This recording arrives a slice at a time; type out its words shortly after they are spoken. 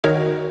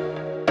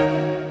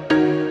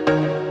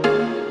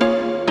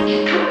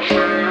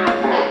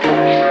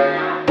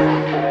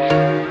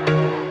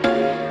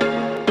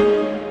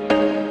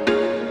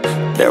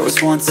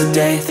once a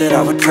day that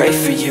I would pray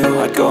for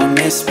you. I'd go and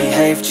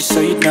misbehave just so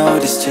you'd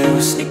notice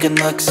too. Sneaking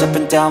looks up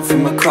and down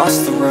from across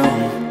the room.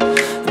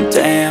 And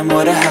damn,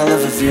 what a hell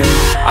of a view.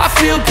 I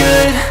feel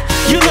good,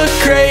 you look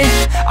great,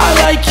 I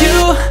like you,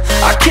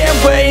 I can't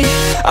wait.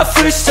 A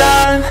first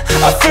time,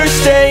 a first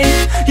date,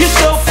 you're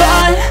so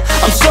fine,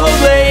 I'm so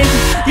late.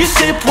 You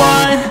sip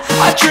wine,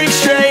 I drink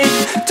straight,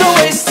 don't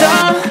waste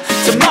time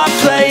to my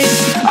place.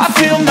 I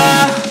feel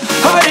my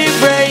heart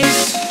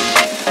erase,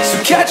 so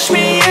catch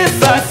me if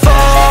I fall.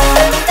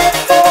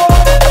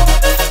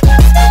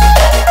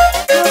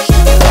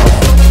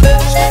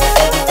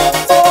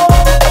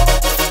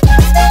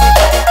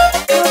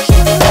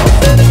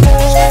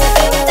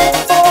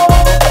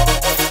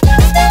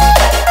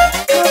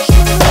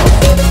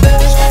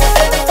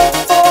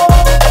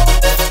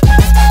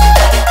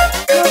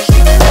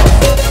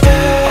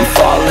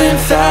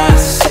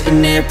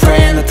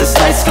 Praying that this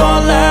night's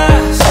gonna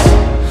last.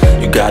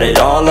 You got it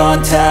all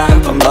on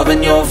tap, I'm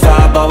loving your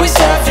vibe, always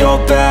have your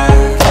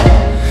back.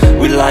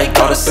 We like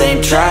all the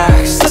same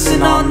tracks,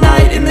 listen all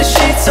night in the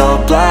sheets all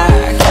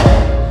black.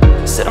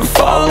 Said I'm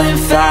falling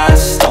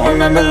fast, don't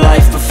remember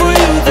life before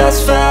you,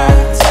 that's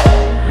fact.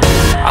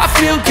 I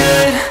feel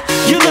good,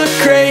 you look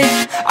great,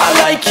 I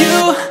like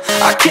you,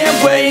 I can't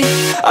wait.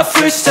 A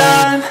first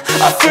time,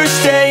 a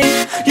first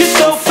date, you're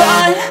so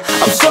fine,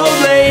 I'm so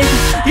late.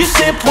 You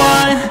sip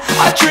wine,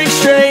 I drink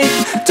straight,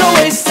 don't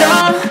waste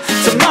time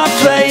to my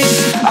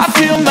place. I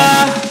feel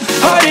my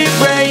heart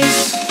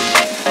erase,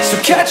 so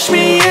catch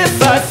me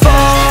if I fall.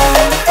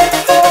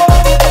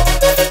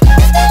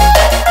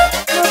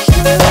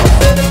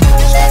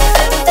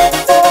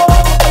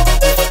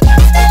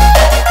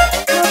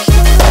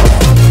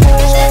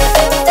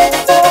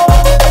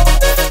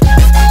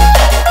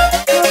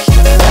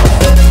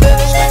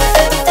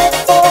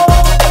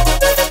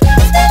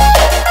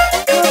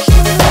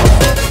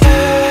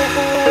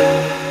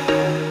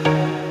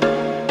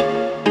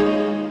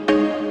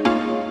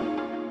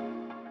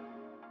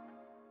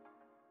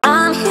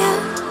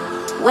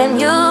 When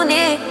you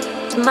need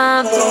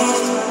my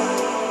voice,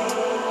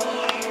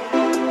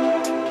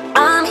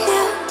 I'm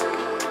here.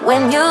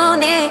 When you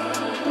need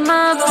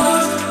my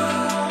voice,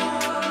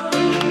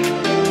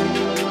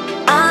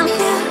 I'm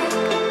here.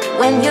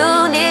 When you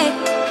need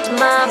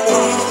my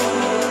voice,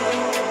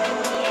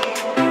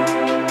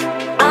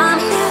 I'm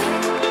here.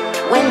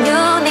 When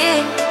you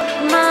need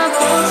my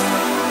voice.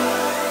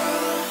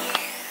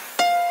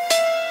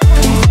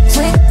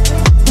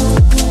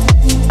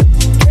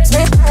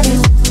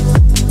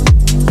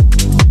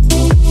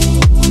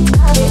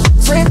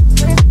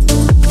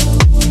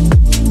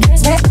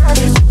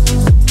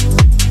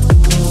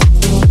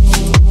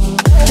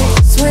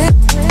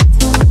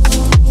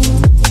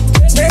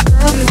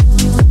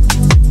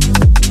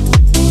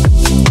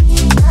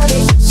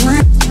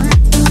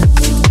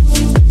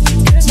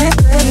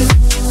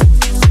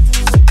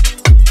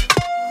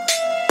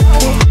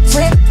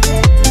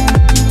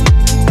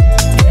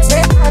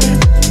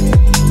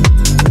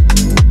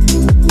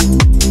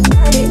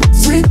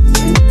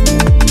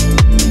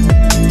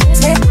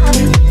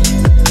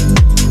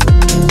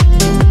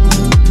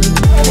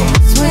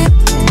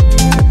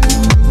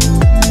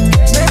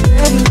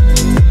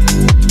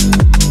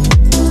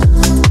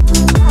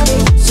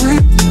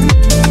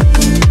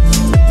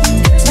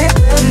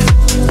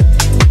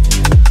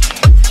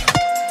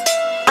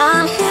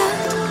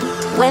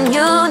 When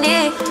you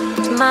need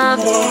my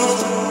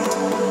voice,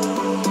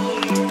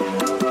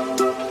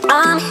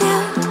 I'm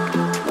here.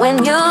 When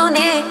you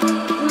need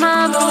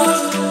my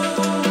voice,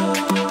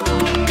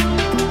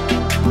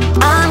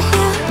 I'm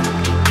here.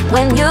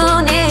 When you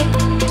need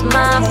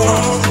my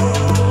voice,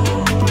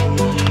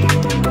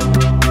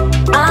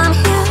 I'm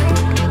here.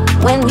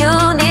 When you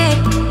need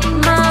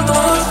my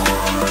voice.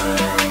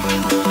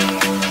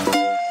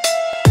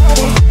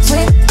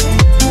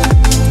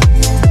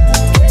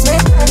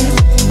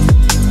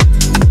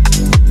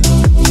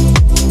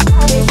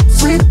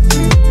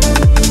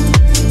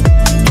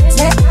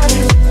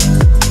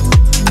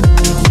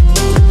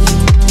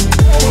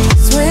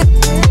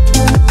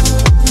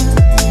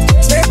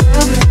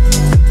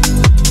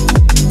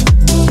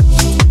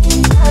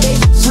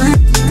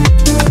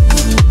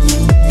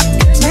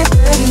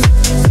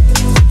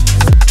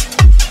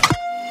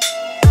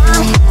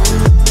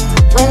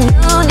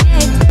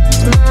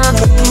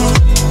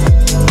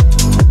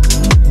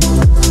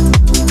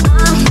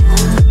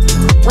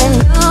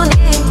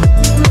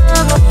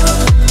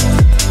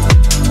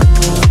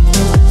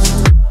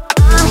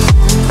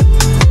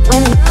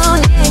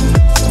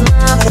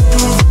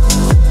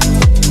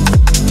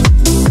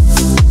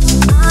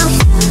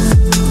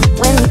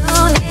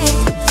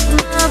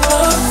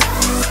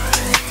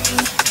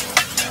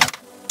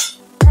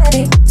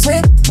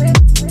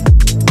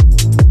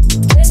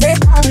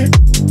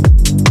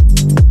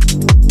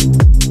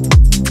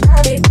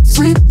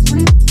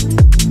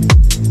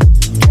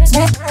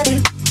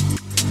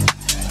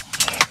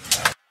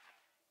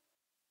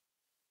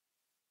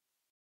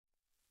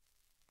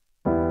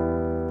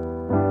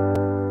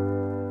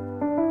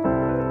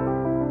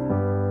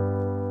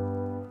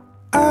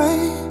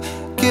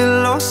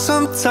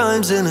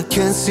 times and I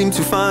can't seem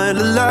to find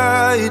a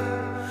light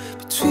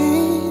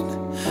between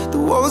the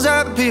walls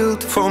I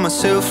built for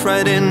myself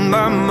right in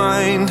my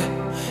mind.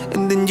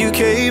 And then you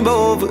came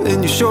over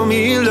and you showed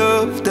me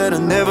love that I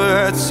never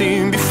had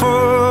seen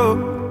before.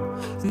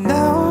 And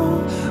now,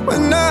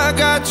 when I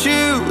got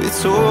you,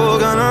 it's all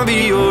gonna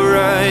be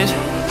alright.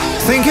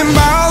 Thinking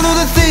about all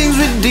the things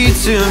we did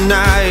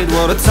tonight.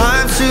 What a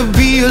time to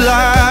be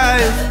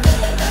alive.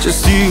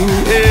 Just you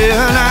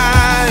and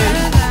I,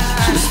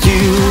 just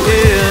you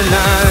and I.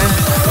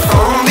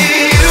 Only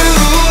you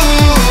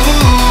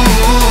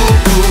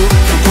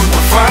can put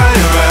my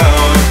fire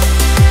out.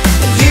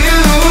 You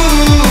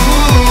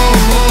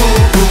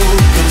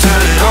can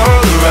turn it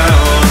all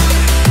around.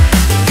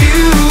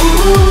 You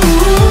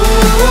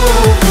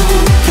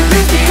can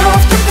lift me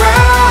off the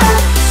ground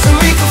so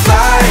we can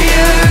fly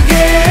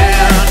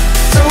again,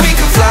 so we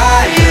can fly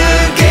again.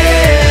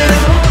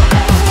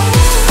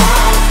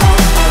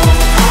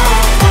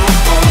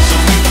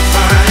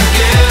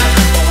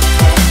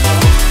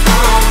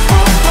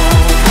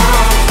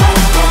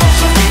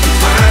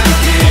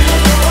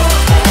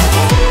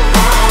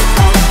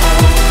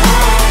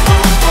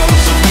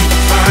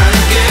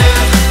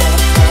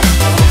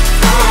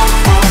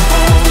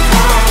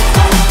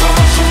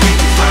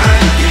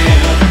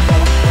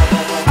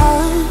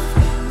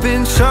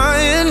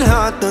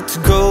 To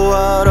go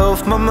out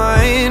of my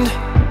mind,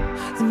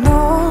 and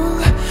all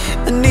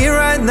I need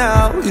right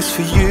now is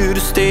for you to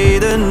stay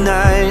the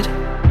night.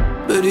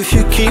 But if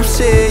you keep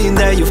saying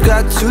that you've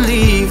got to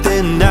leave,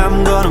 then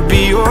I'm gonna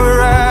be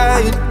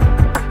alright.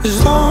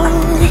 As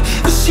long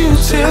as you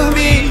tell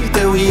me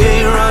that we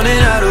ain't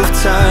running out of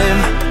time.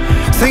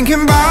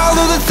 Thinking about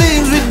all the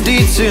things we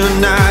did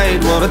tonight.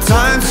 What a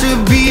time to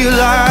be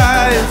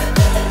alive.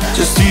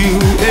 Just you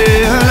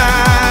and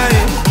I,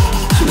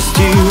 just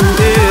you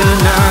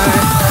and I.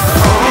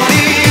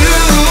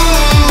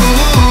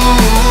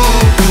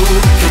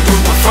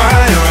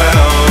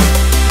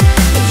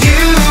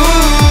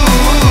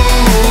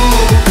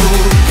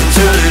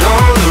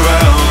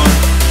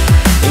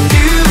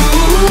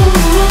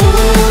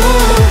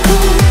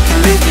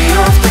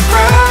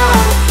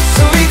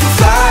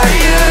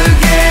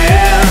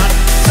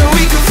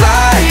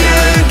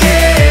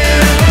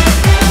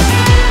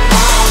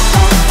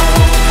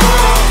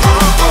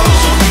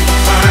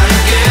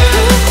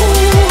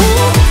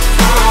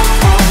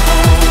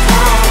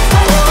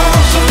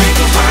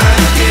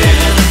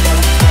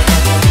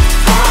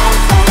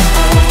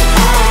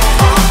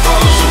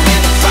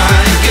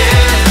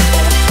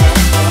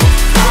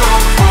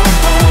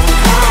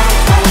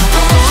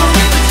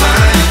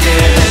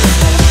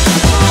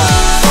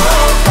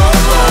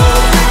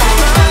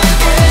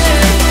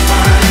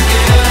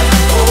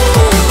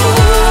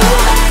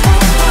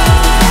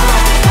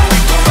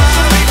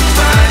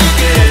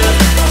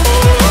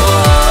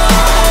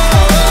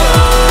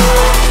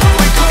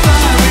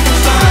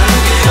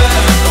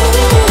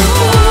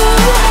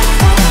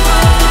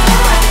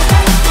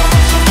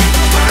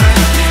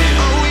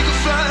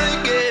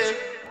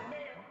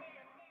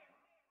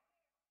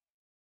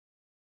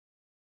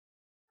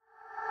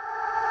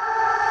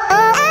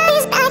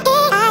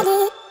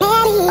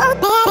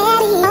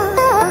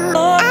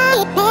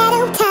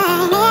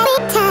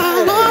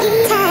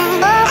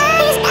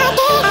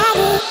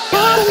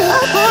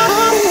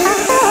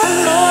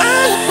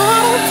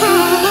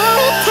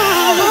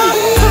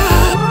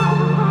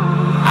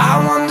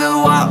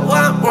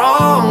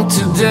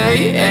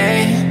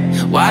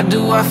 Why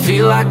do I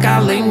feel like I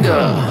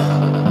linger?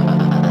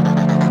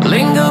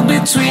 Linger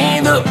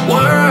between the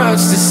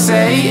words to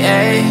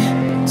say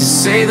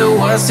the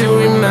words to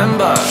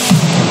remember.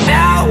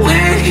 Now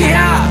we're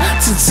here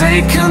to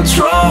take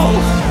control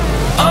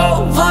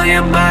over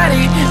your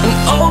body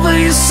and over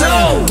your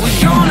soul.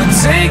 We're gonna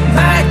take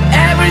back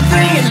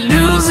everything and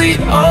lose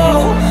it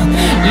all.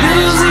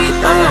 Lose it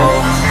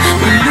all.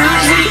 We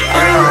lose it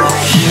all.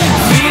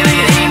 Feel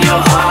it in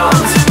your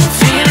arms,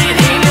 feel it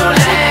in your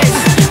legs,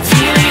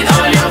 feel it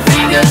on your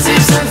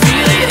fingertips and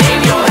feel it in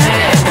your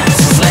head.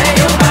 Just let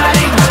your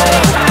body go,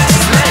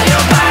 just let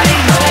your body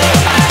go,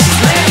 just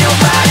let your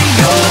body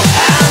go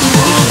and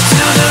move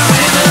to the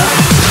rhythm.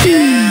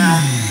 Yeah.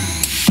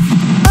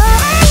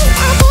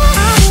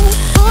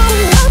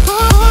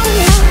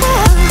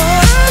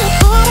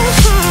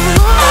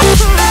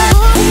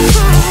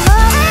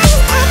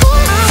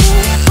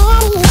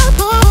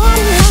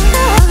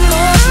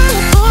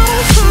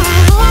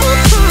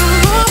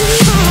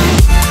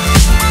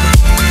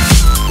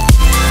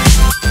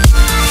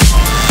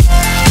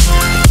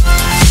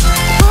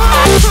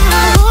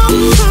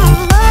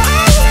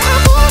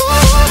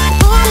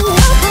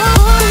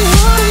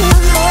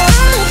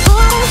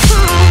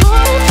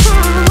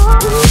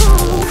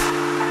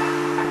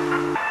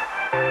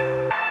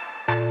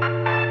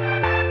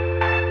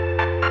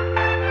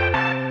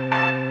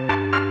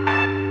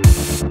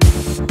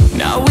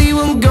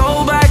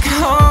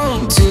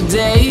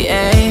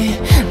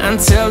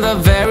 Until the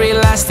very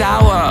last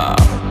hour.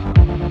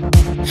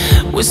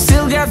 We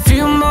still got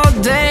few more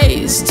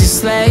days to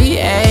slay,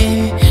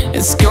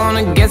 it's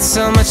gonna get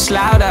so much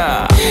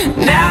louder.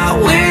 Now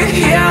we're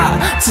here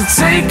to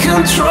take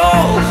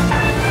control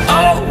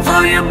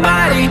over your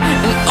body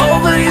and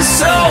over your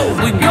soul.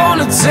 We're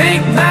gonna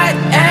take back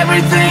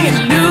everything and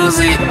lose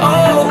it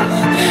all.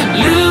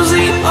 Lose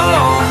it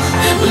all,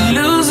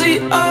 lose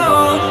it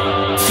all.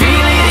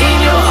 Feel it in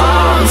your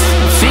arms,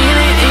 feel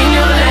it in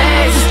your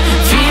legs,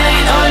 feel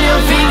it on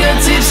your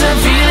fingertips and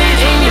feel it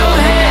in your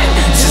head.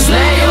 Just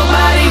let your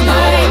body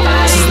go,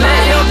 just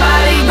let your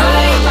body go,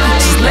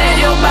 just let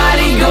your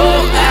body go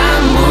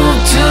and move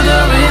to the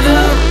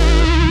rhythm.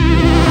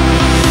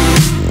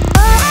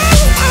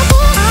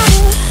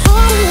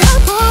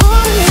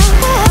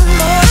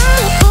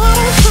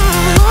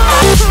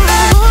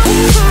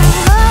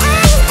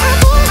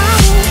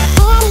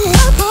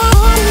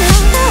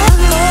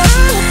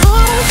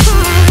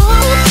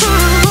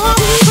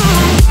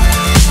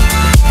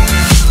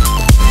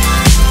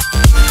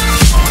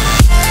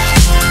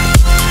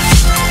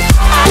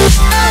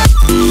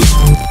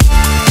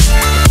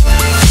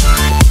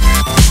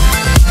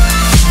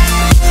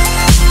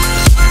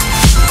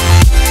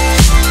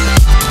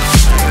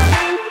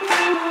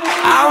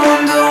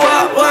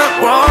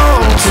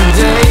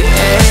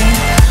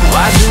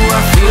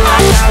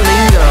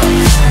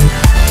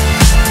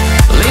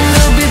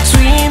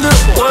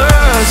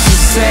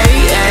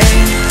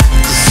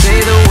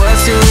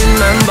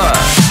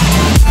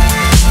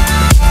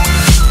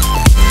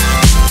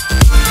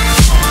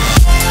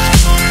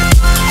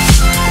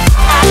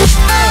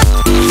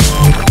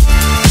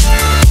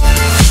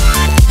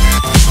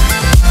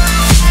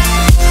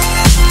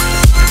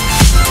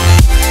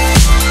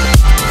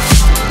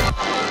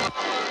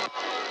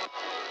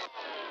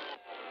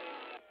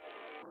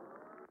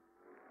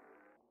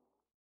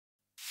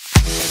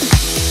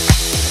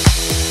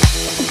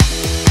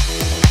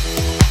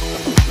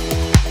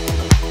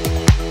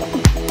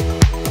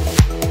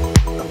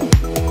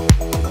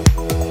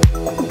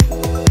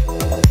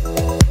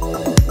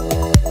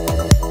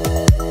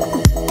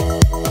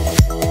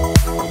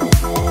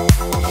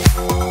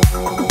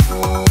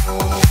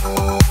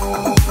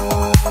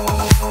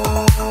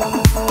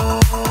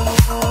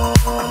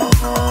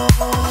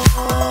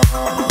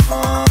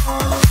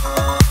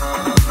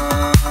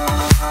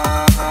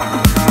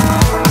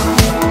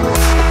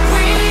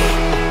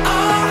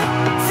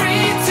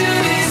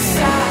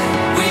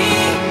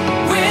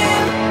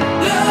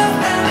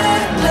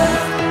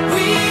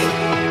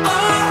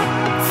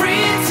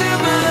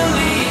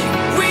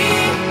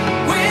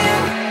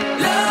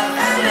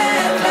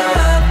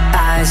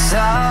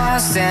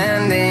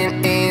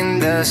 Standing in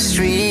the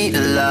street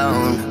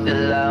alone.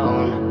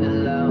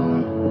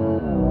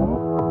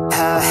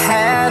 Her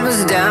head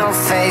was down,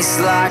 face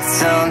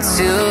locked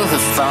onto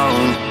her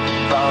phone.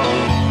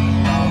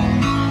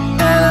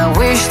 And I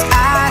wished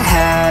I'd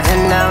had a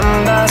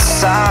number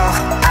so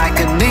I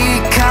could be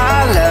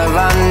color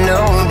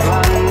unknown.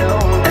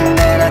 And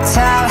then I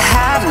tell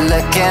her to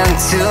look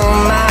into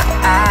my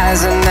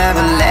eyes and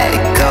never let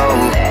it go.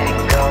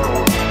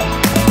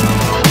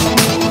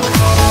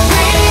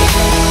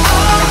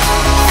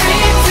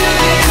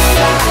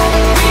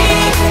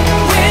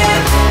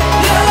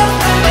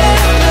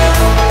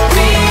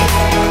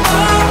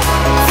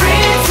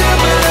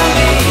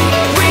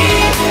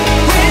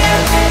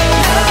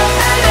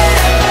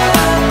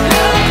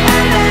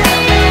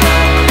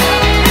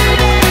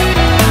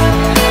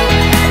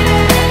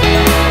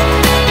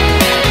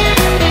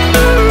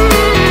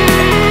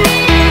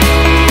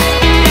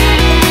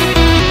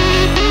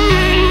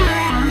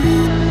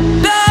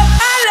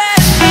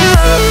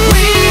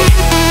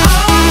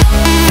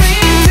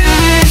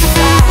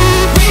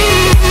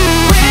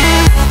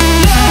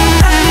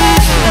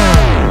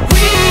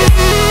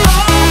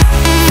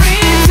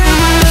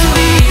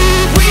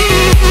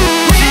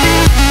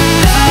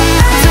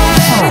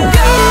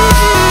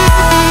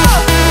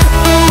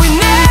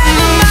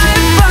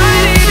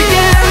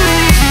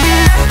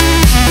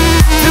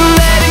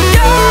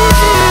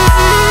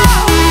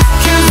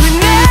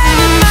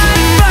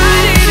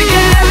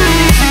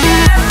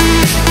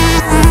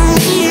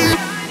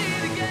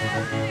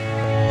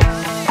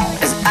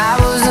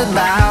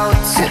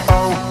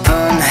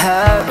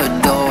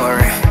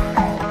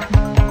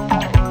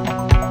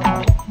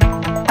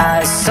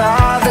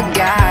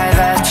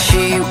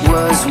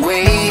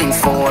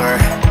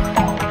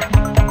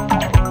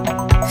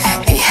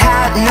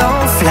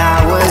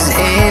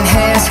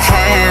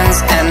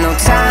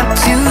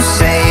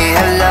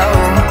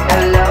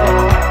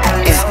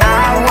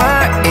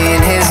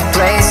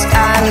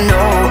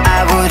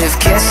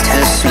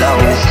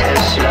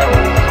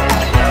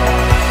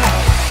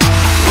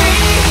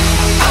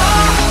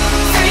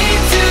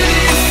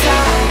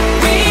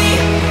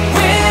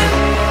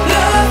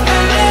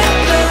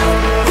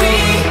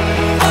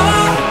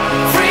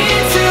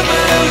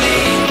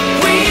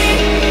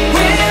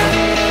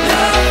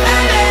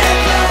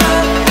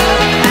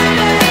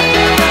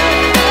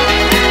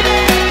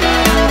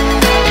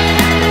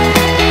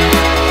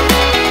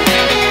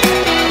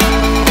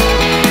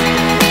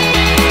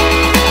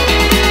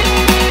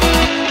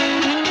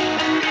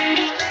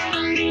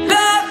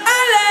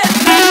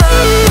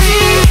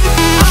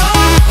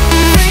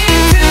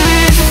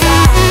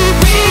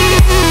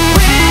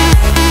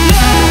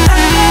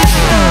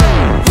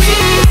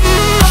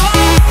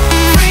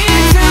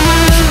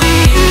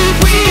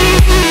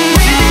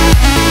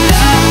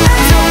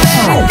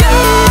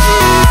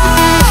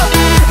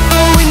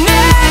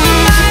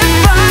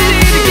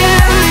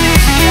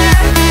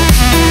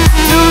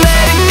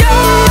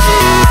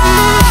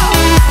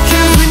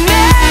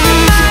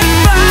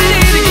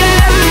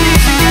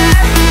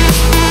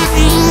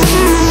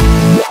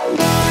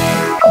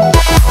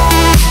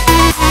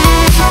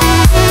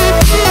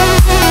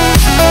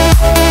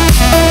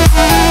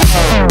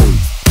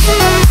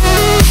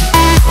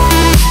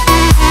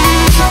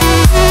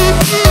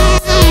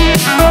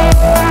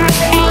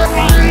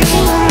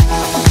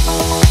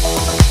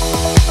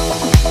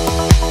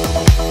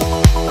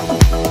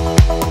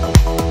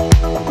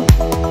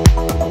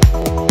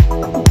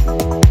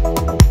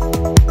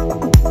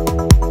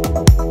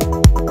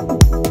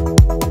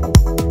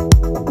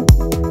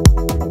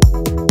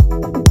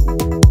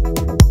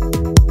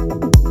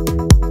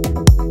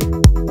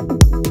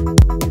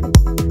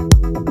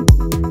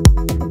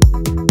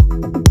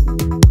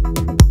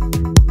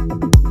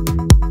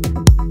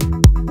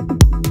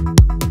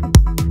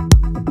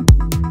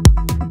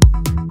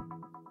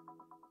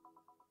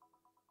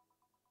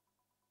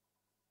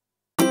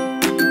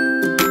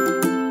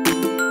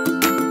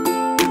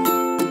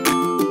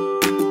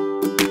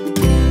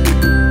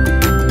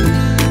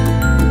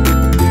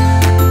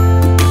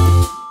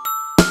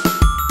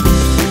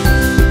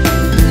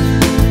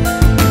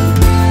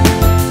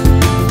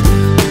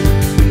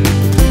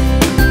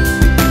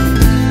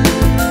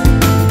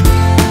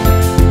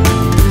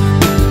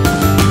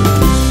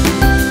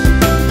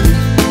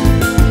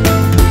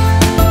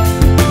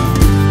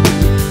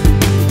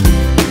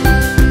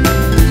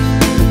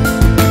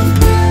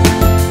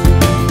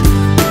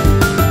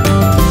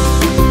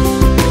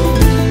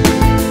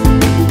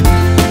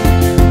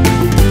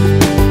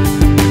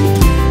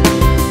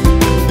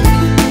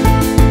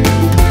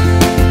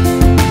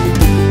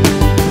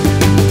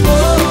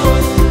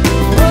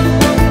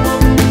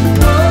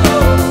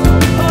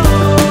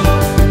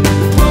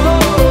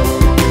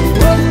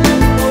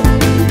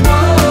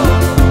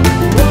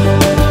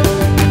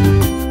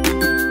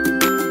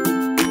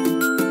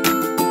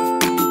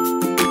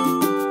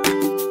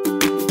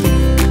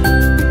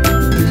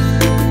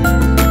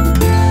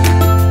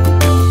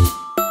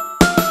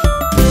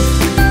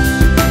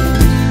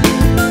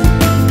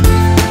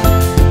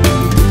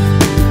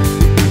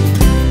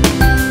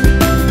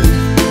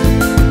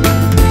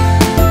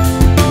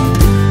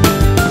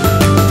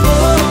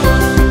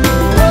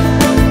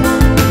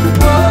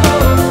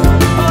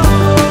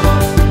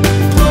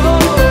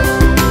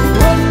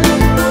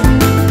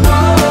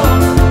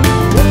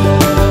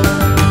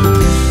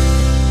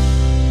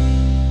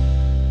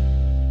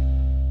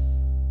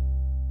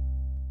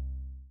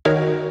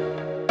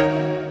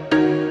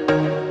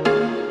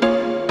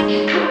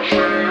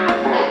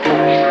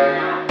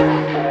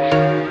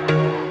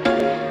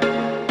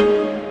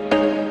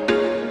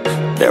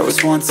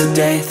 just once a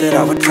day that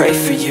I would pray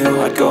for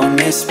you. I'd go and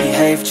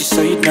misbehave just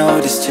so you'd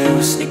notice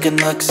too. Sneaking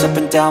looks up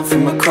and down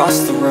from across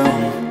the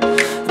room.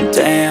 And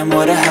damn,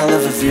 what a hell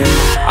of a view.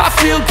 I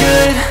feel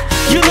good,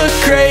 you look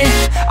great,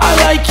 I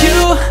like you,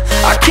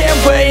 I can't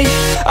wait.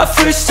 A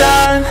first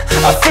time,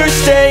 a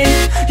first date,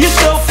 you're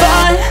so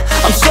fine,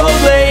 I'm so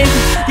late.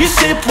 You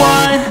sip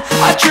wine,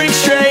 I drink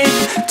straight,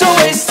 don't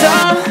waste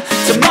time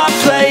to my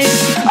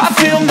place. I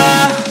feel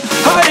my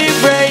heart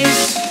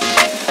erase,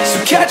 so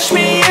catch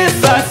me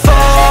if I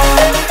fall.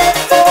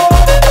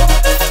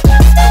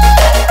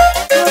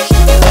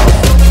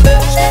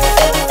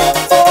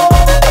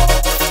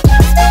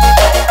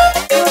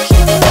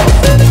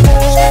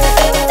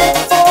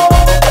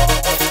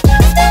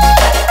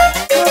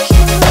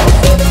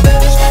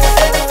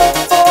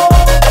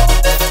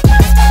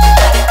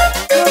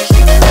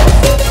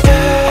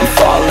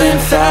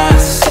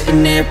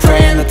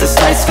 Praying that this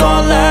night's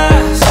gonna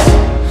last.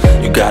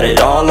 You got it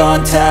all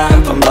on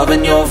tap, I'm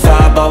loving your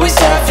vibe, always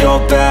have your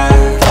back.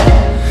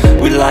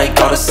 We like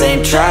all the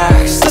same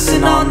tracks,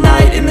 listen all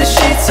night in the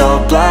sheets all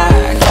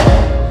black.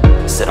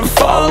 Said I'm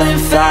falling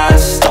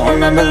fast, don't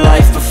remember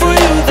life before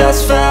you,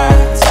 that's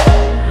fact.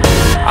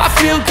 I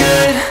feel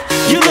good,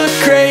 you look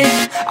great,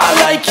 I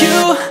like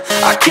you,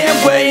 I can't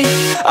wait.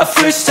 A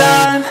first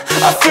time,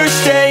 a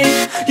first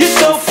date, you're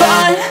so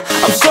fine,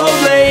 I'm so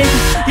late.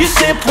 You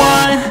sip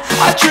wine,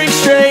 I drink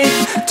straight,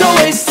 don't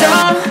waste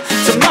time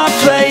to my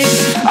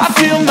place. I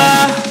feel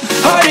my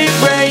heart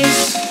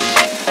erase,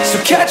 so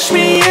catch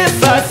me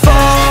if I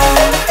fall.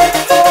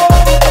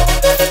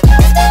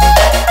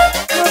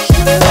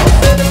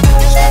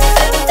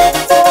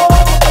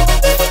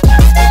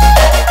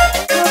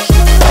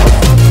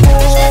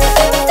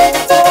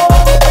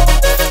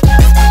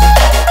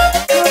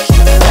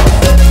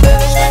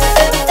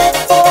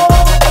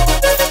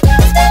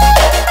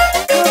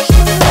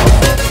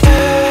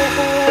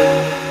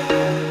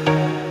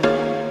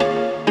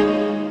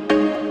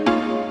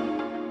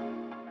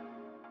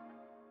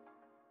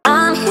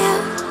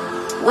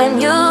 When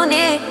you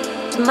need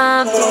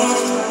my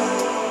voice,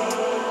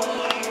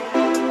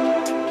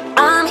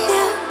 I'm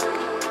here.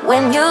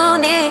 When you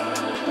need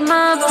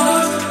my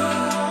voice,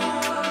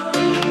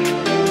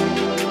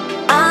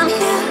 I'm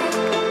here.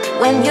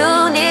 When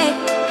you need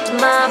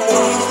my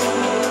voice,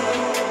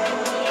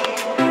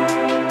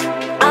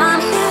 I'm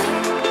here.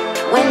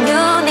 When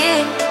you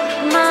need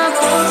my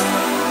voice.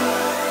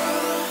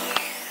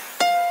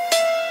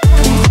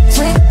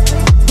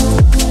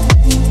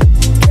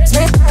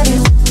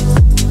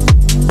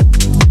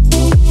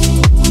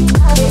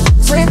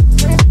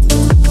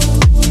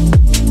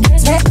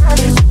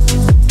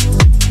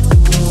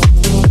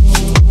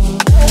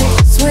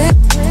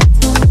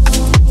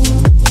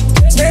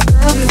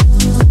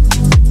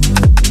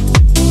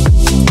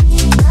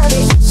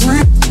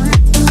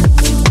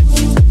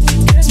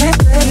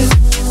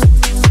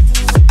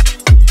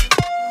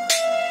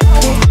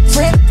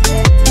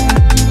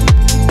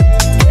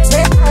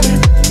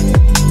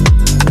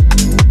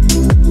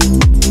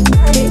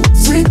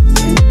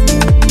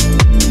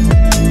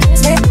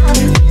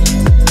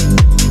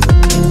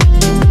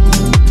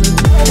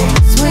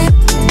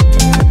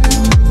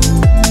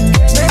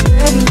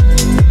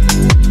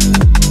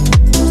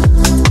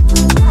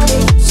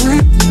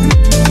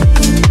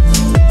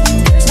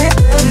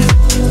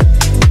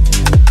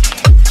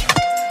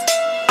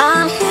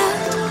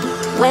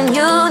 When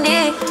you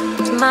need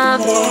my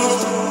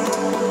voice,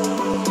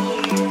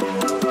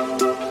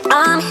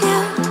 I'm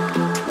here.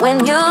 When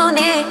you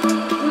need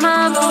my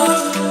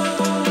voice,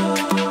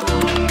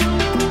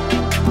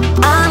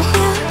 I'm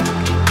here.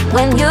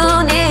 When you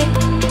need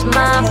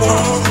my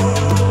voice,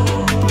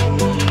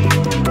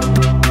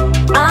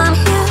 I'm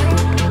here.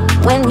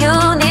 When you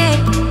need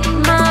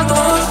my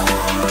voice.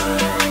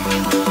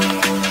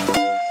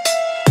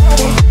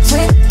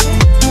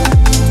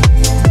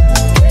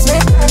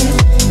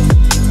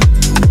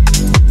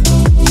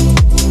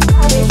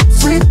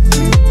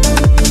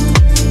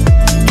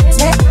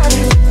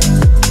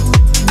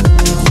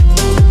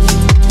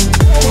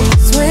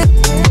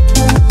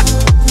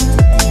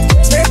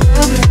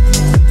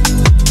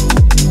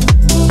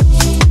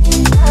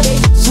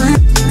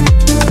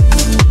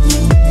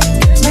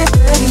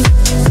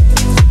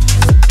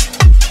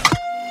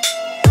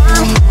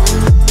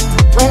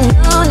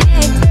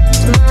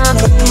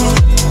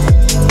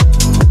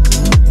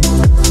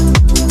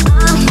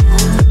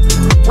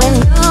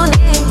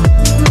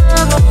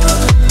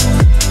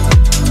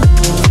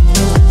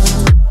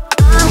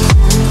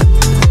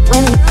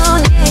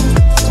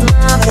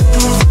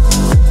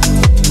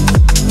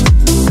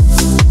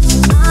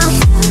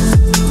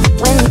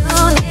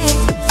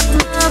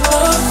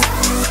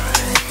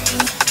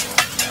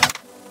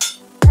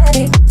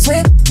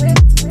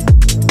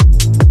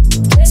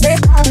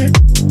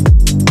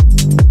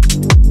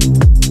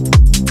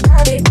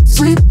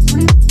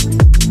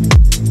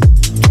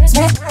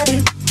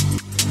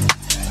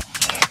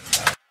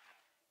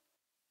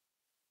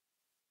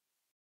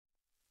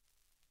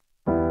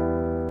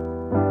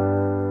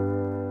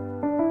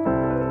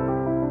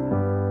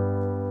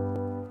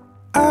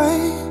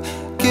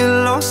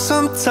 lost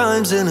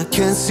sometimes and I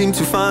can't seem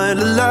to find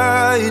a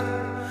light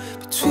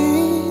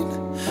between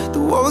the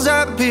walls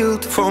I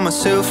built for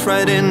myself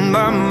right in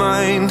my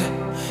mind.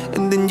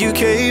 And then you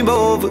came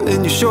over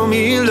and you showed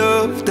me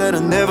love that I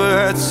never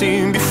had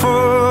seen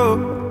before.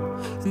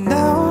 And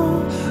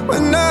now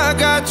when I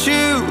got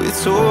you,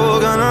 it's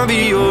all gonna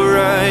be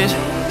alright.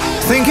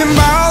 Thinking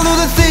about all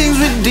the things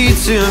we did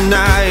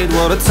tonight.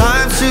 What a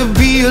time to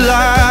be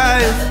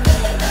alive.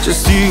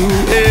 Just you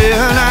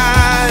and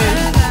I,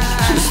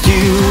 just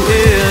you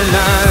and I.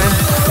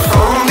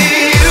 Only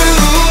you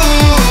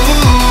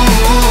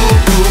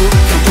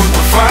can put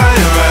my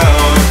fire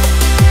out.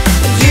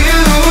 You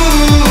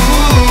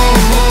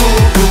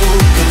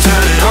can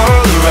turn it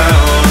all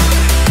around.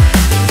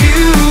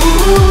 You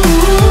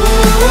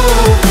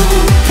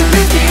can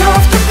lift me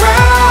off the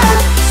ground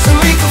so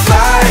we can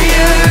fly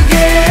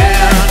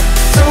again,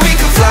 so we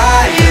can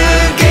fly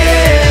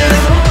again.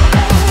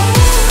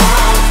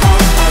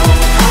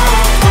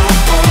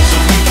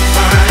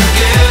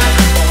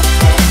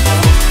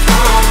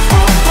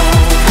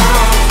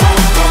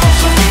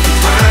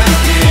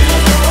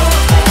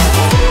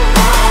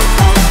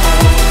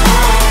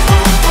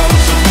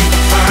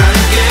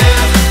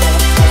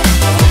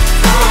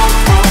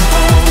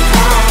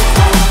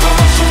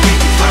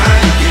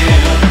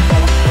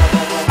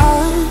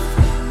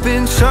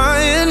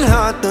 Trying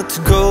hard not to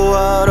go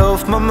out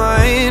of my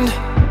mind.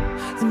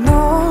 And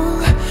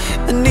all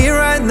I need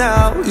right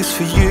now is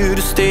for you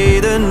to stay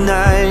the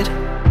night.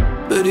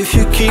 But if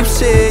you keep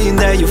saying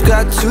that you've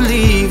got to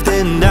leave,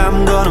 then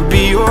I'm gonna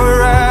be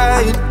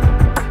alright.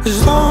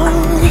 As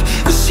long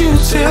as you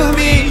tell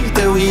me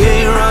that we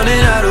ain't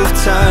running out of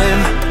time.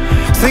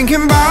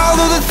 Thinking about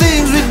all the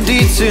things we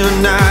did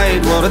tonight.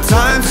 What a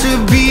time to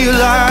be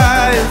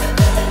alive.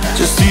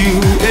 Just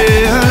you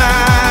and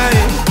I,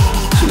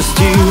 just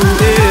you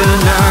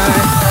and I.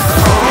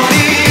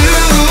 Only you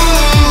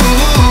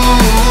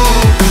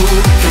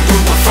can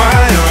put my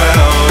fire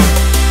out.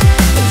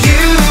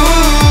 You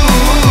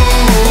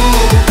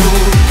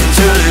can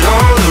turn it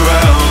all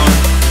around.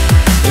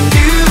 And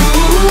you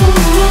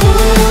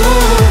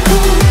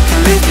can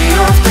lift me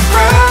off the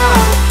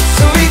ground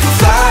so we can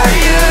fly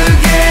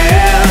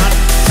again,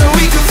 so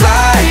we can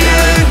fly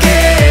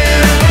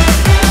again.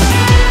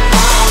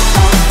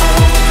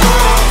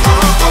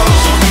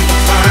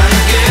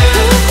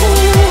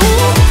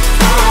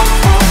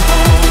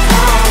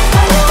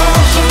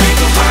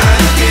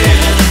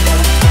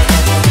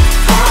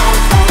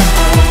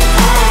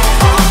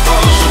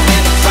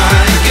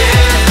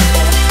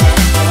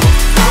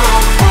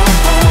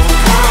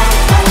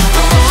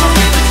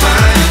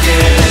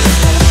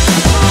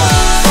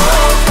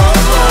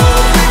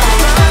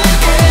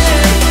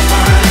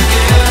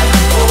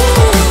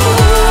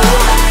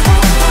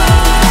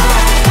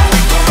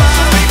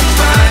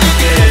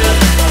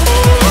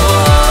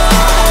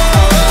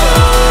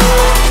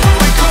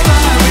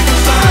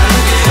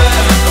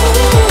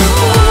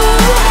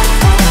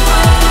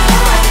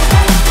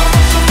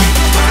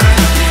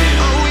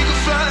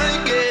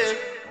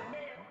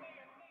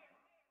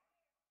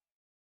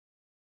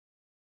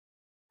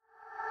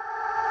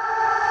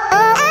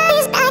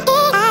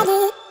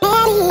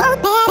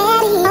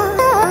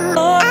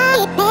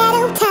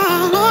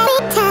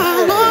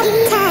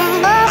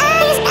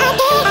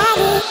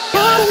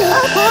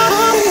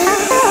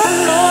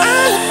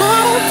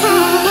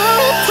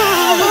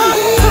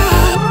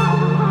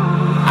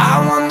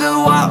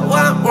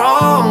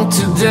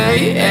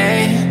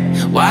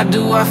 Why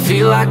do I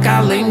feel like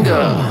I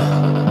linger?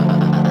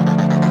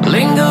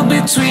 Linger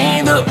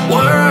between the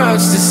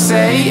words to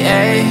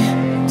say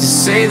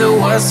the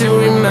words to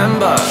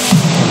remember.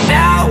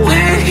 Now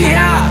we're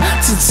here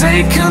to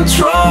take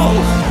control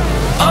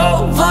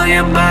over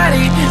your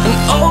body and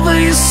over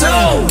your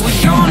soul.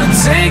 We're gonna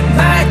take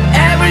back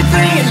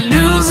everything and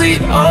lose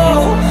it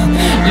all.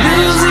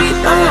 Lose it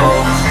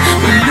all.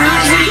 We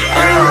lose it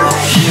all.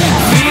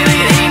 Feel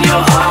it in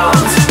your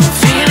arms,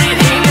 feel it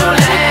in your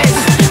legs,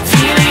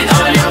 feel it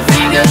on your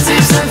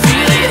fingertips and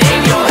feel it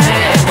in your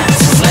head.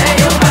 Just let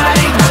your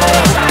body go,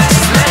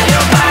 just let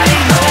your body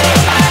go,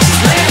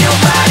 just let your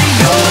body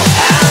go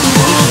and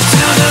move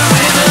to the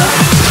rhythm.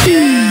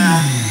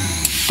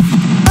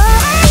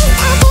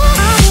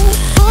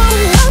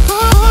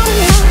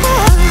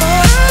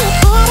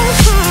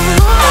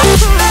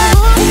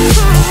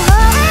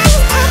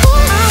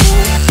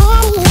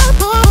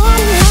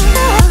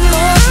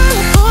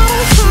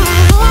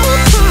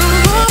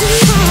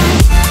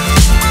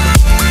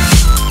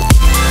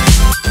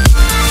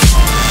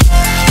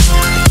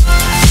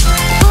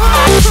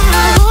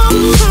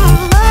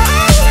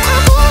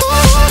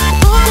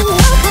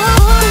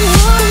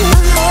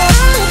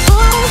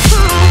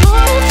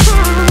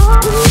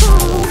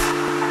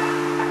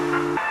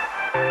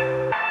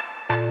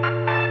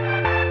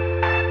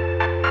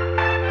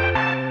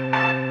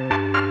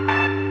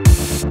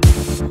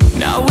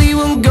 Now we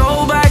won't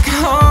go back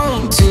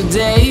home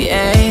today,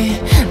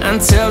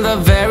 until the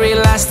very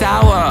last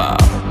hour.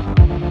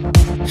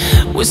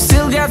 We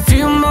still got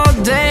few more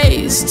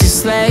days to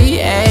slay,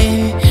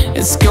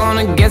 it's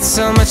gonna get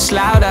so much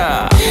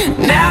louder.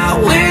 Now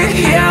we're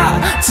here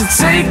to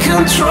take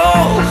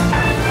control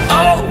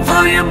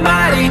over your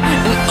body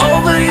and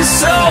over your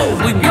soul.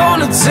 We're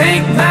gonna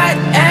take back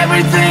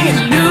everything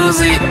and lose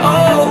it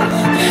all.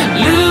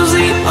 Lose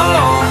it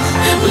all,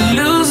 we'll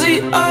lose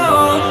it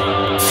all.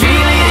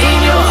 Feel it in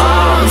your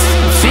arms,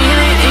 feel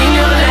it in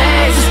your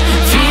legs,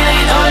 feel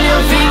it on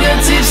your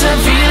fingertips and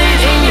feel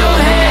it in your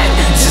head.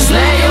 Just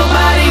let your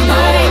body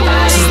go,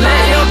 just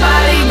let your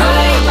body go,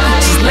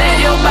 just let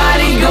your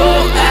body go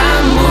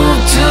and move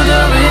to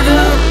the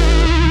rhythm.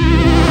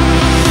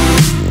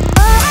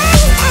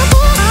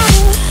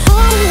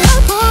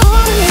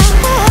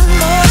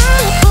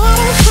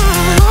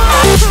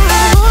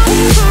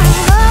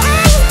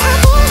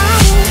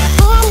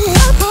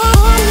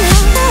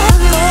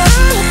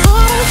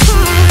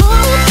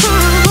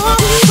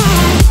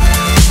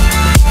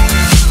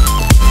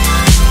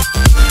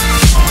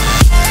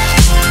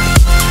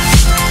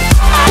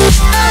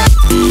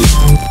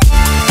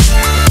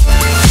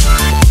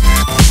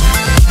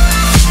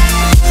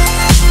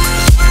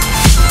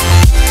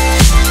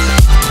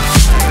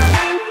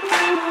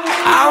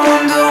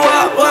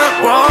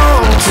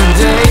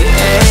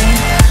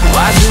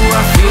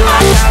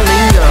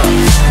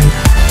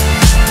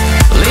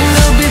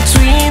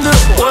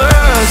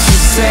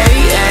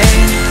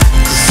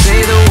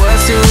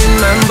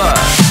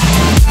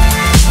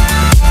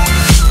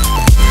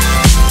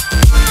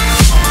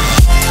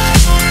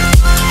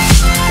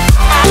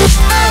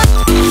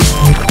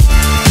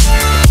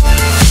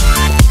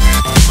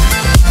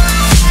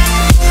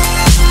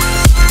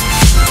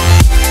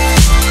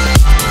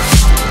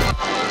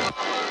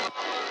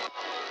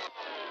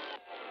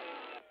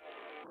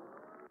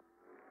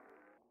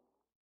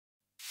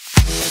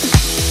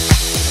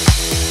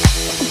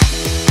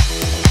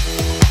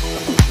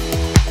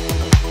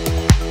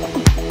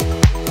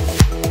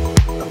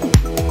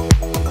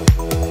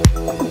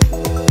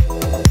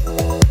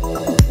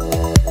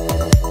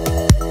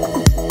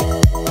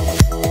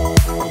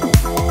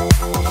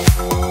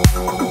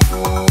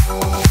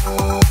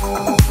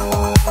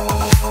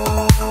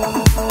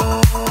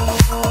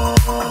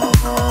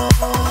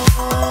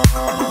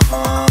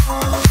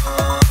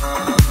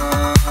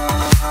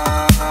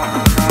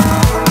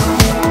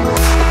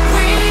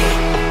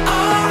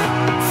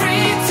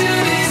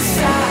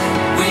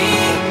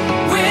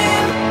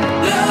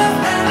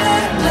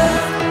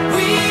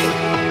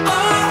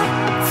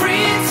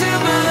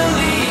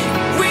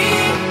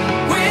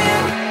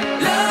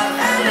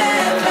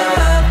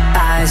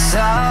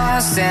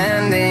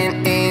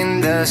 Standing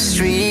in the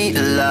street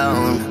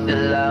alone.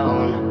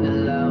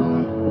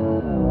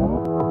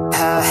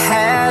 Her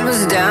head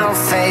was down,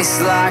 face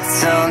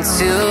locked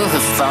onto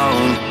her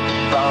phone.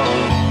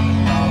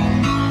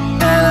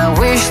 And I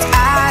wished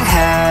I'd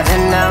had a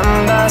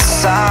number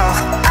so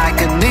I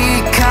could be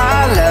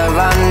color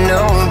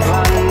unknown.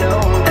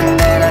 And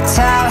then I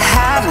tell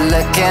her to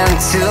look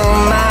into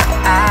my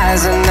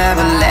eyes and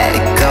never let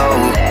it go.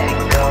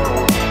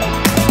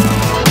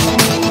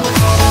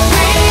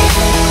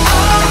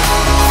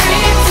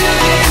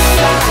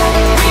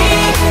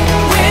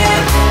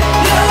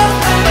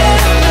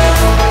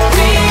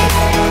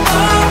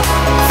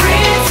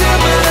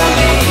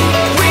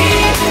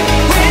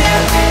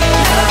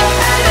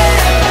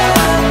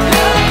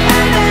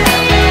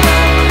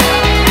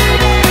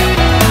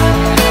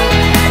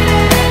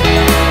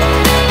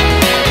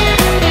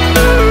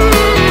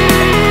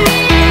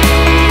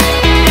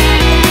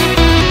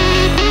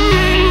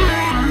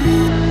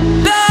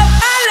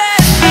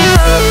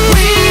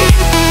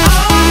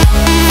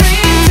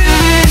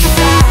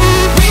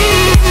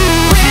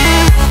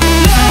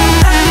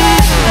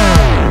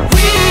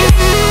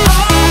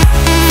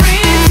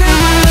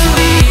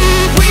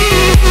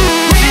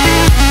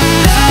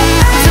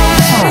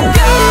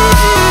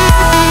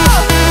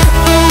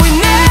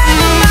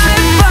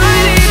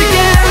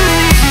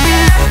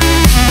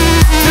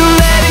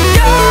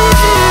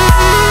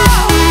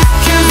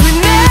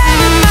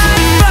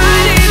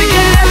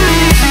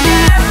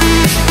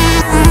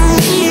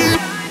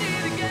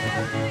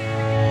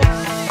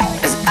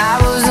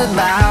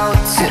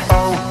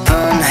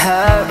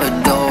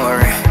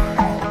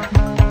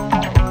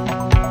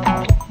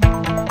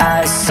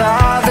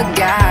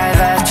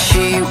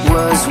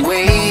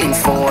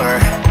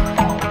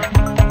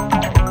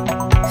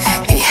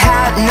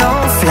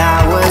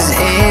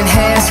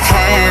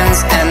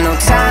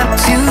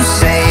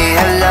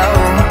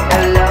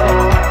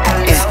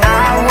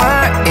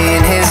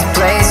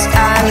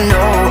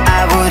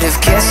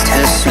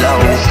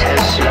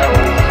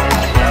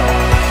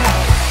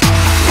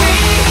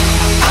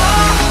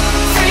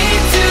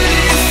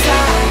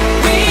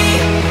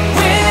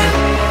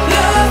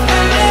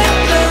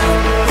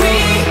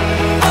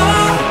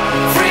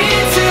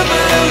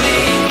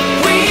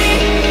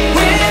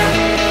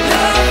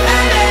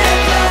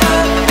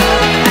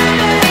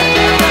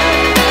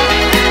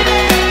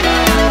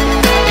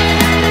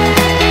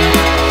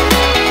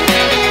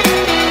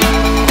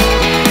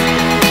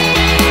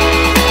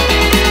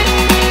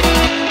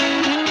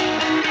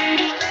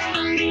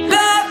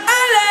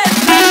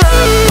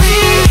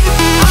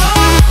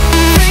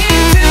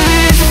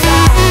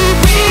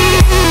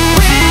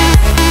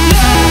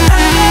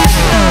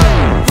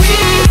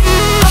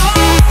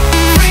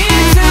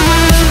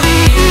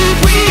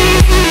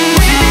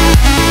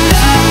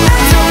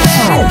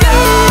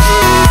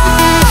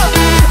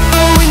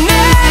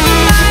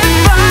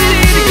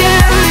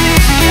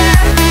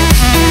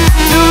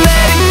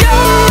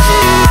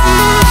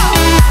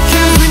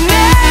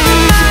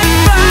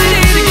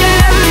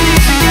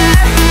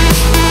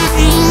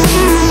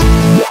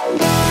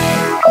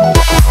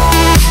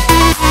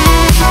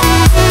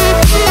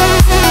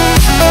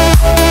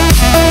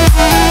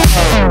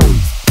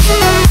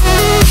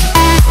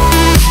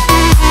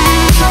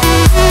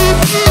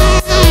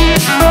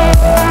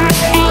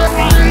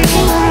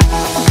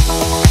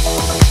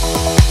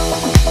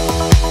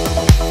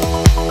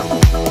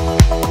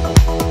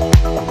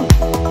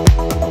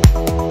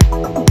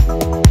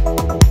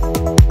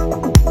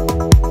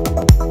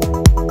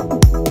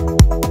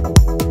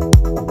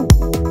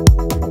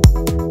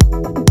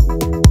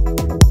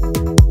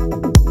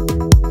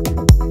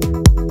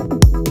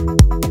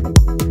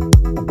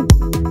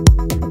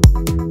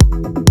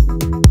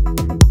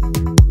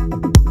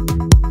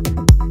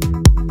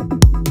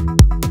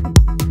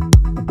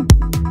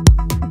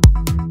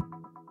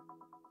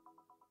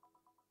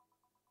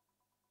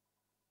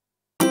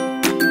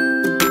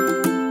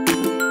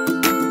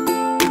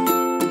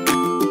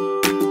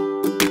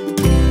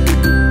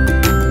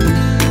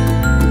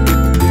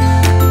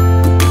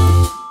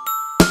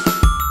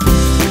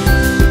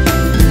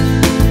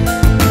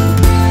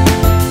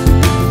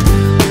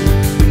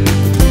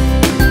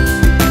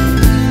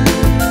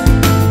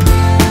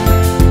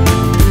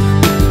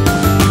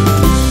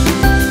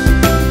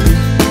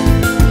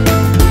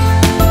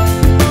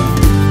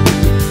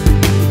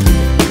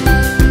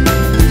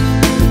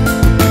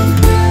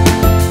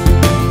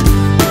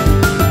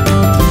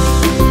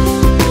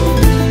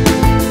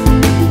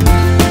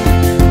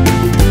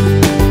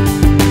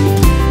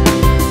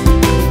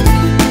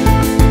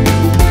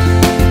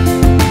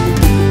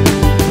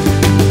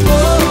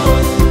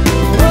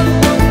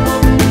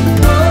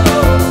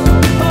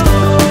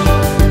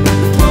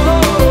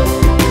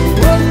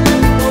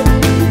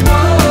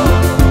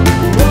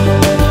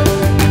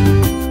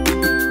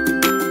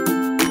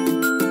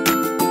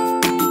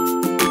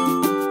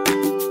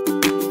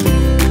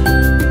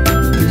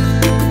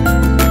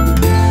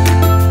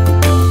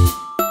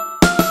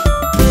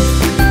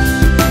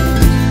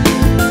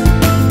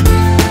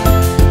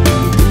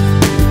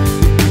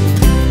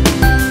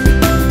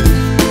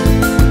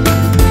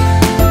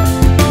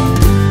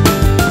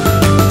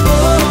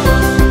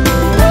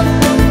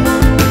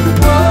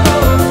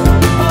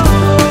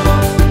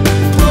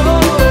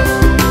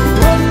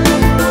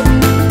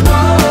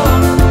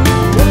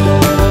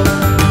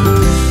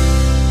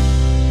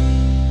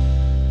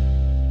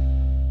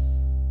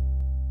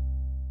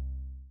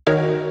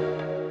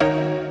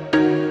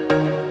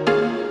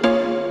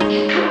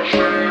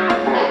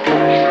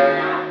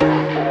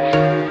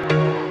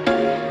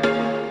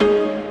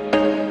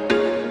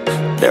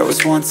 There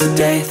was once a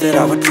day that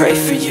I would pray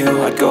for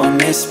you. I'd go and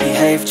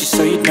misbehave just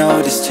so you'd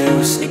notice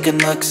too. Sneaking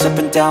looks up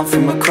and down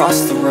from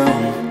across the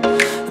room.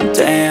 And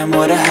damn,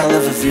 what a hell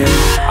of a view.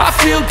 I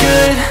feel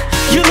good,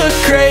 you look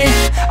great,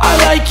 I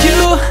like you,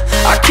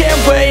 I can't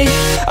wait.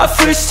 A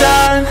first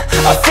time,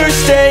 a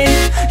first date.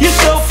 You're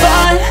so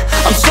fine,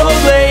 I'm so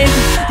late.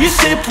 You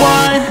sip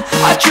wine,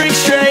 I drink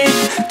straight.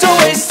 Don't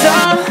waste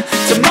time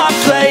to my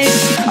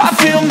place. I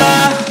feel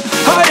my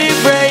heart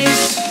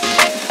erase.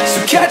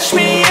 So catch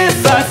me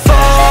if I fall.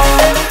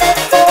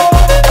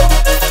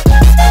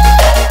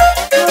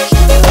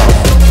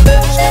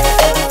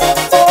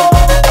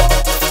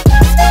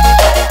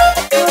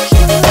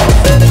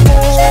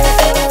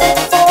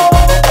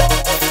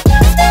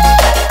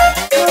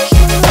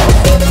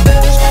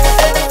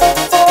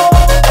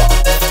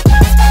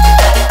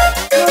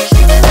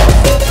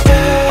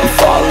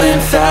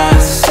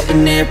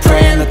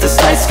 Praying that this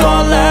night's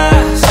gonna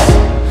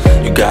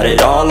last. You got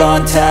it all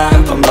on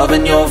tap, I'm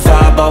loving your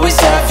vibe, always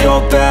have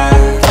your back.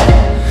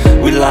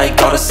 We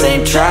like all the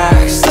same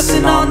tracks,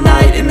 listen all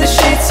night in the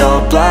sheets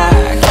all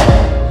black.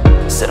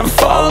 Said I'm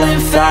falling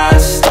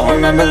fast, don't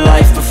remember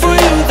life before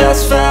you,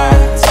 that's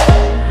facts.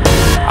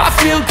 I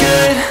feel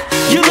good,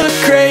 you look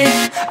great,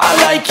 I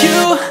like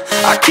you,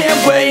 I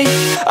can't wait.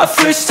 A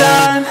first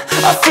time,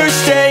 a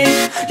first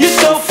date. You're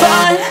so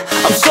fine,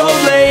 I'm so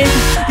late.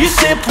 You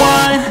sip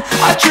wine,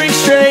 I drink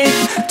straight.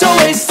 Don't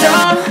waste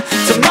time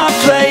to my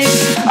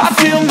place. I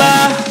feel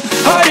my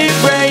heart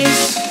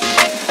erase.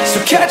 So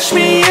catch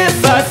me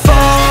if I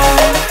fall.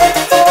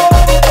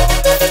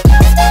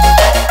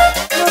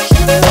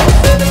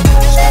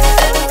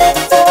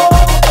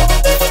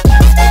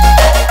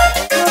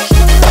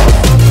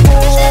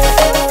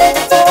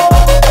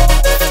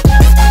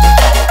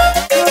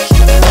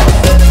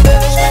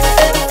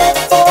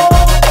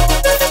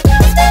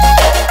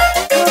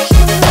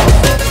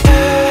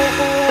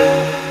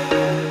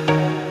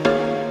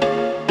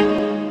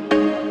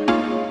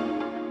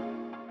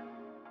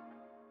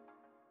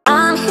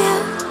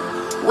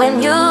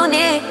 When you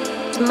need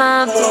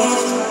my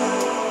voice,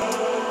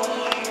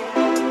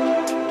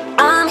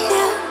 I'm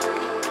here.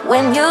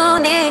 When you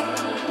need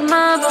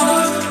my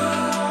voice,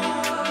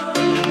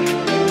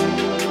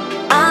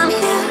 I'm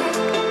here.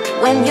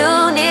 When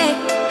you need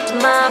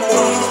my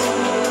voice,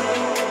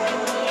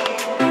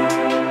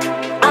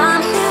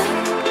 I'm here.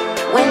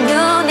 When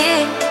you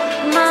need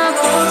my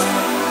voice.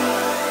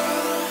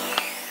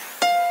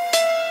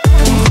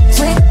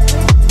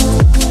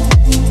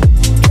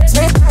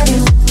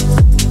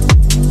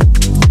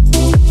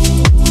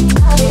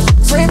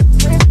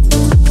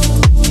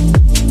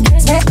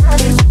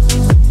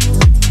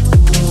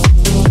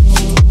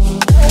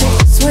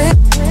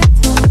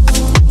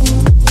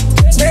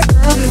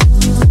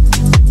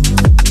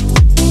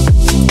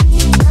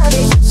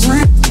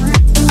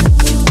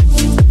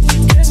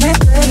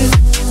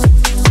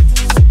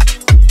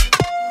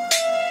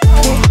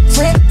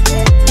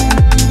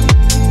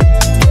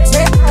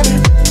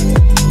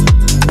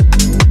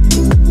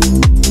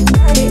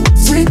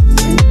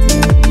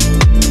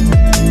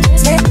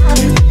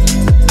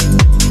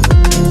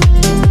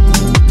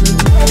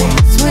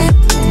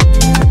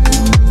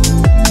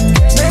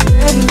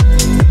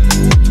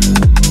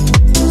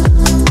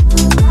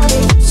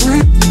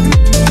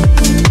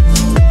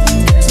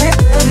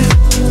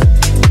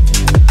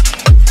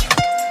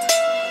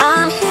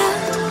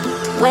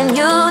 When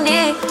you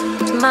need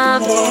my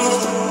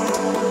voice,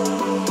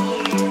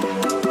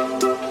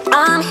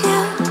 I'm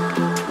here.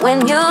 When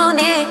you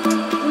need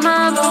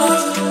my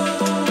voice,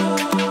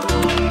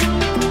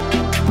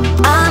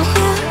 I'm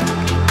here.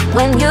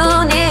 When you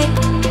need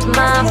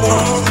my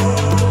voice,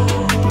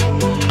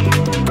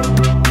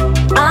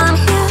 I'm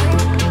here.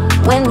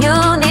 When you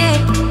need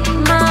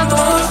my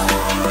voice.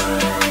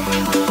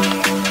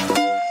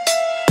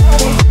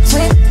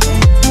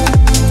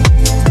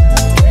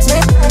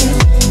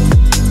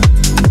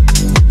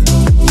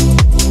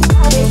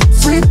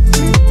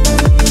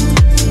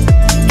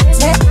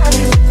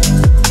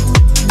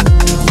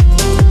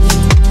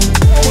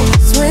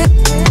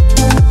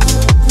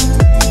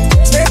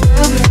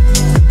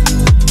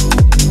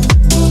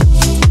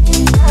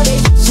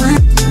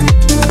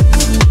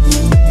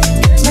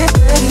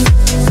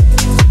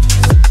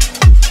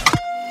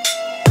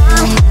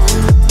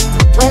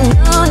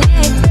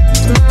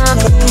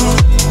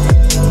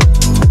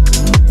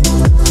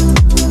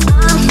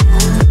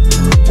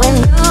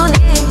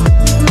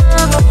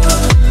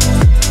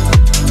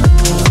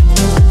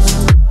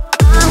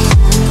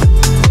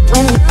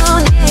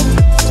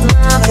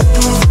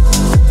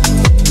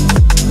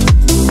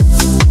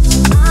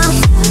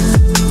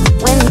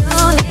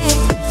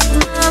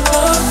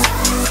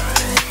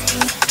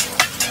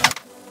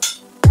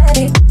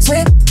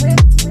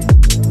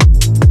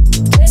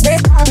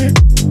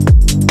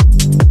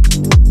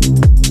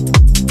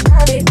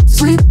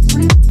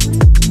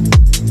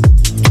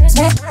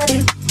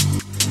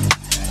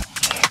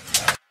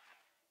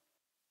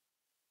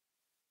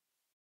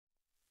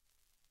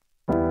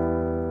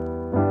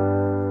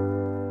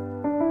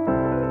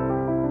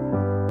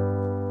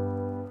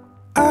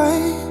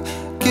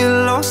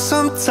 lost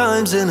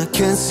sometimes and I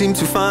can't seem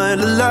to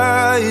find a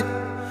light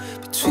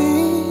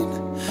between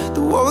the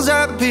walls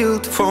I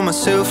built for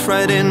myself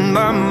right in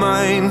my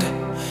mind.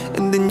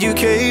 And then you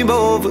came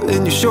over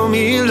and you showed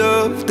me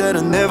love that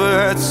I never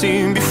had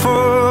seen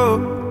before.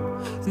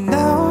 And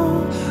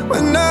now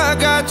when I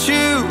got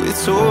you,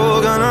 it's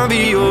all gonna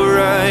be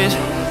alright.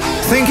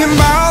 Thinking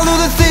about all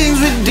the things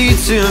we did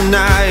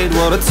tonight,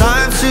 what a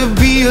time to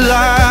be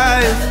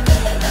alive.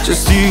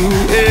 Just you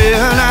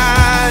and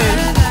I,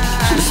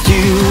 just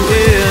you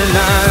and I.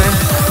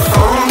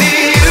 Only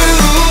you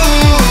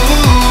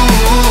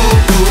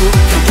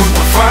can put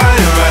my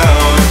fire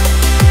out.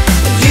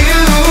 You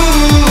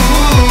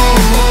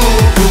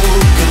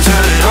can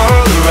turn it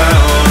all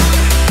around.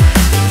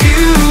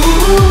 You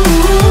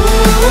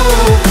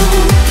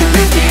can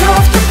lift me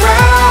off the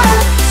ground,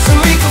 so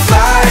we can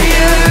fly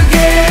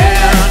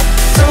again,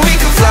 so we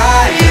can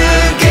fly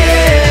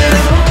again.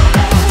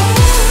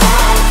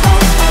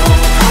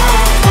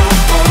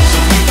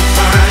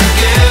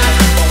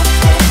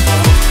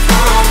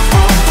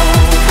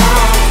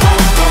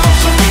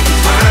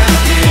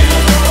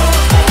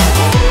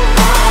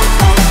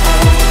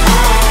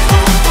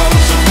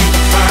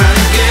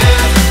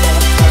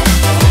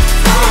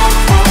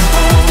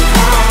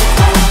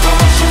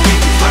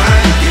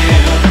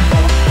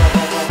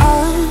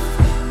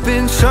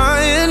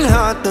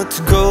 Not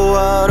to go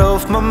out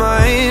of my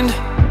mind.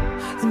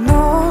 And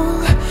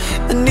all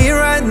I need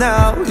right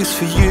now is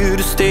for you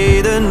to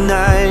stay the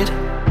night.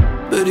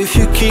 But if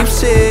you keep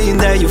saying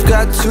that you've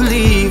got to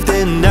leave,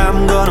 then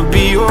I'm gonna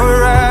be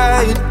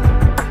alright.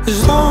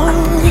 As long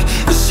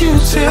as you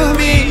tell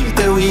me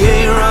that we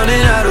ain't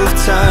running out of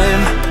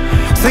time.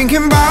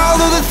 Thinking about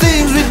all the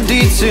things we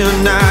did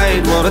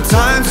tonight, what a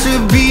time to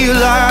be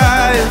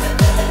alive.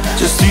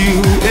 Just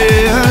you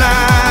and I,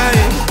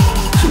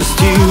 just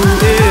you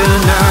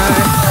and I.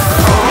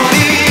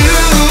 Only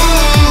you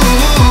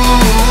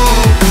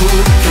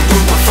can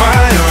put my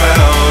fire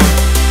out.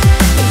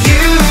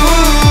 You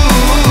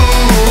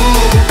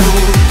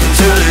can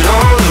turn it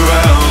all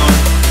around.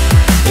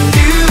 And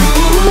you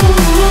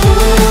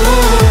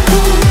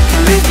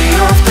can lift me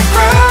off the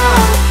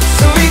ground,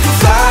 so we can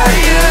fly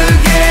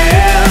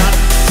again,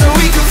 so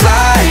we can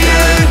fly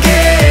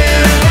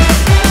again.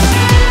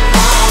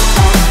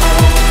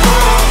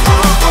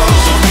 So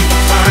we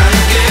can fly again. So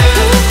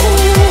we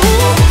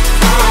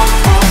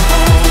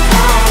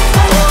can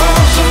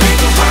fly again. So we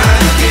can fly again. So we can fly again.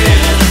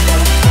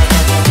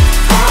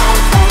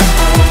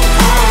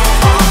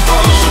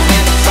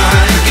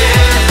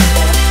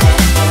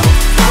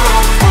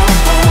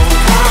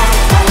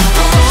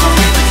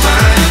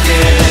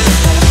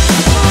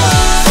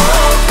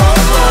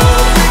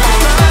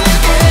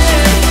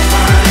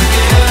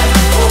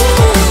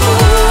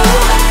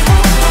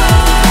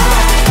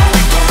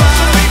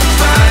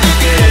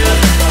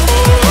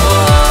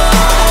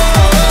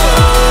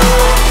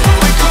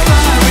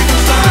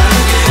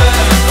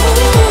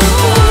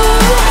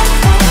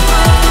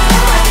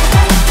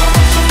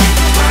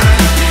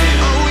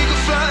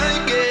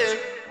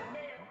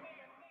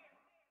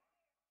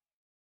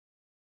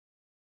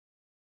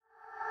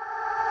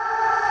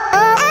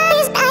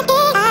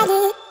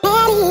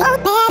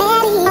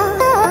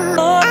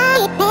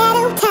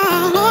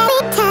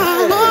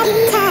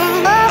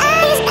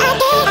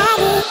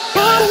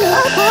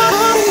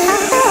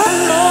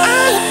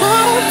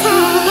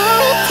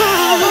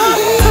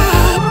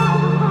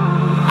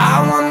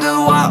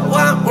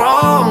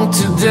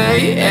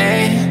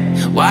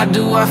 Why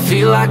do I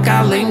feel like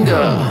I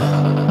linger?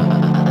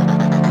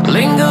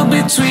 Linger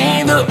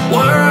between the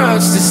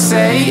words to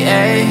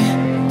say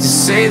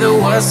the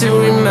words to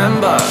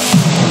remember.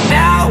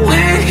 Now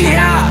we're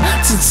here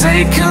to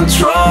take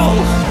control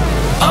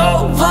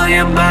over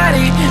your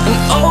body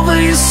and over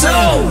your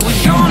soul.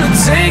 We're gonna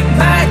take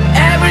back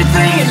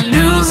everything and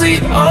lose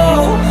it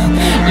all.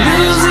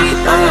 Lose it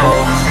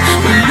all.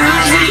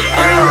 Lose it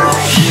all.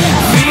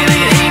 Feel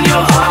it in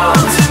your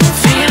heart.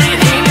 Feel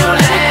it in your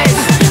legs.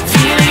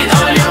 Feel it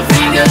on your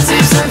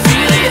fingertips and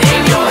feel it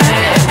in your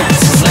head.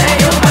 Just let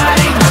your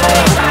body go.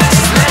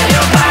 Just let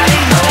your body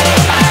go.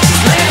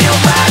 Just let your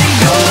body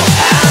go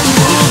and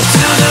move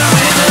to the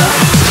rhythm.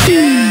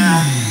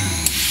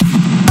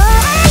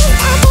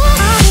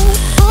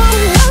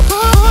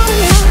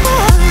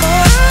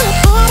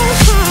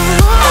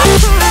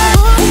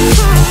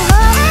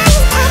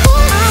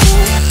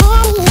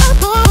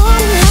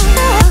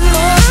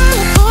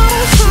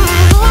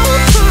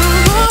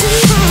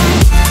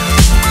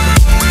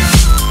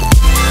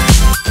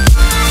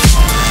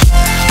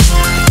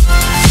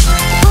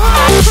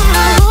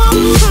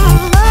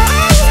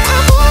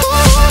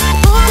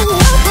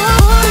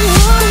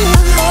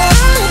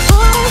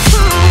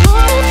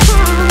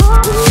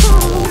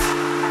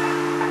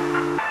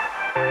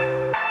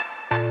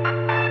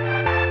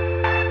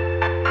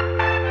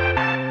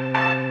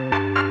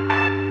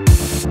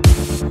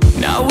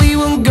 Now we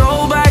won't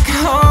go back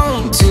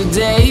home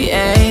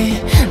today,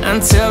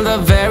 until the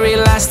very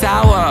last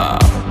hour.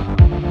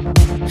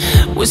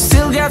 We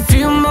still got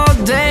few more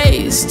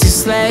days to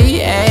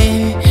slay,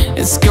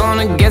 It's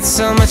gonna get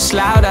so much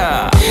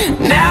louder.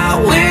 Now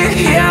we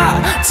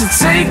to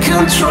take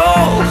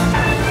control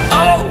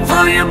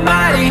over your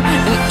body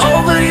and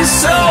over your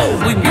soul.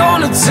 We're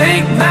gonna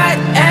take back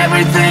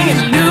everything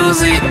and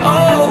lose it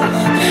all.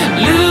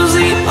 Lose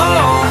it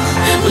all,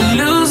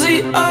 lose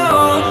it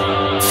all.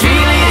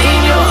 Feel it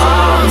in your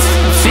arms,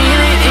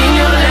 feel it in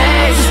your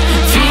legs,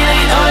 feel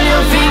it on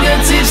your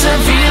fingertips and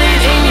feel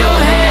it in your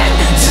head.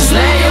 Just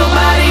let your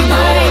body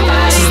go,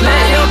 just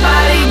let your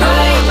body go,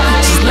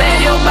 just let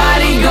your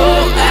body go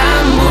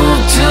and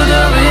move to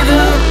the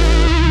rhythm.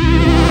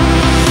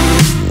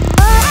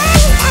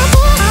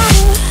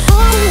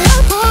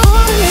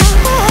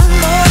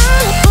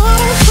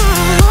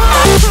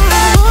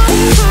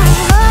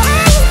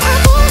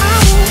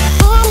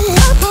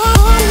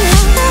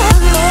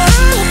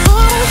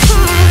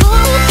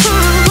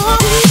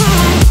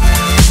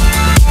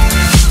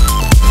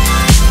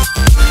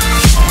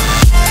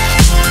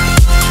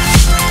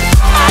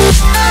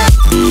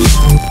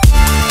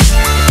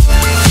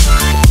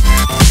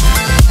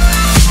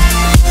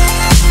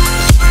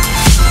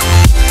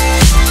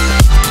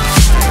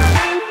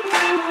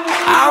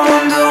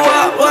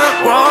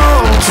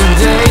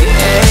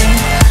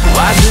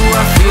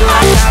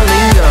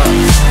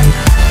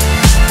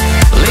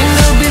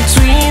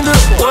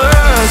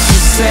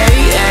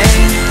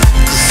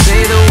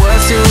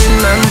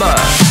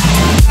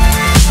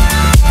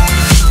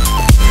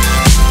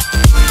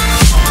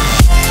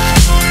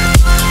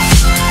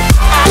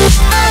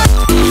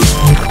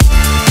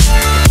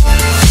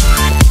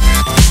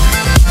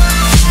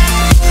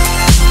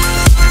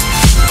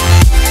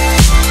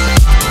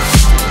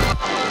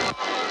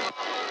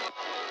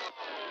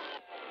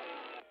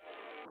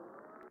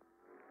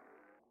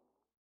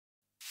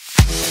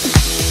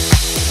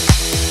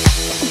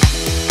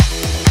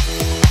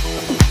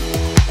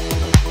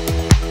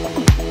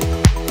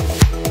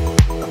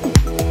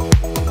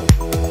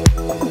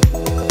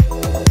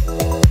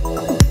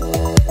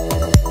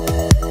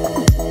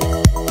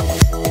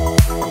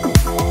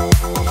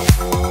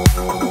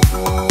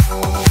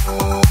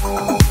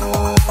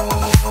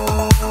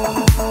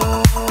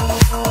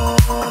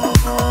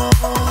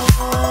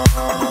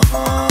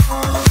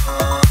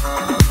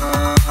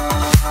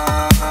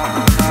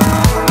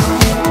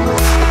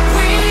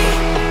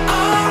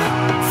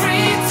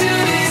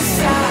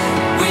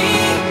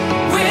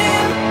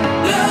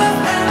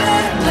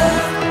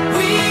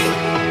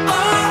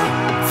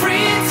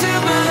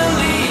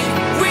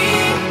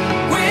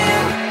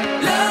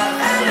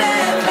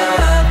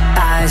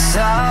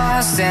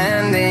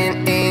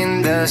 Standing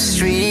in the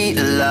street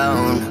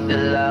alone.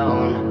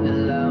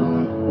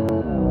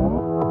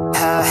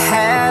 Her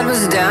head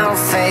was down,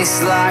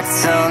 face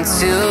locked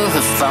onto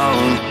her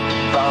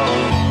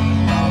phone.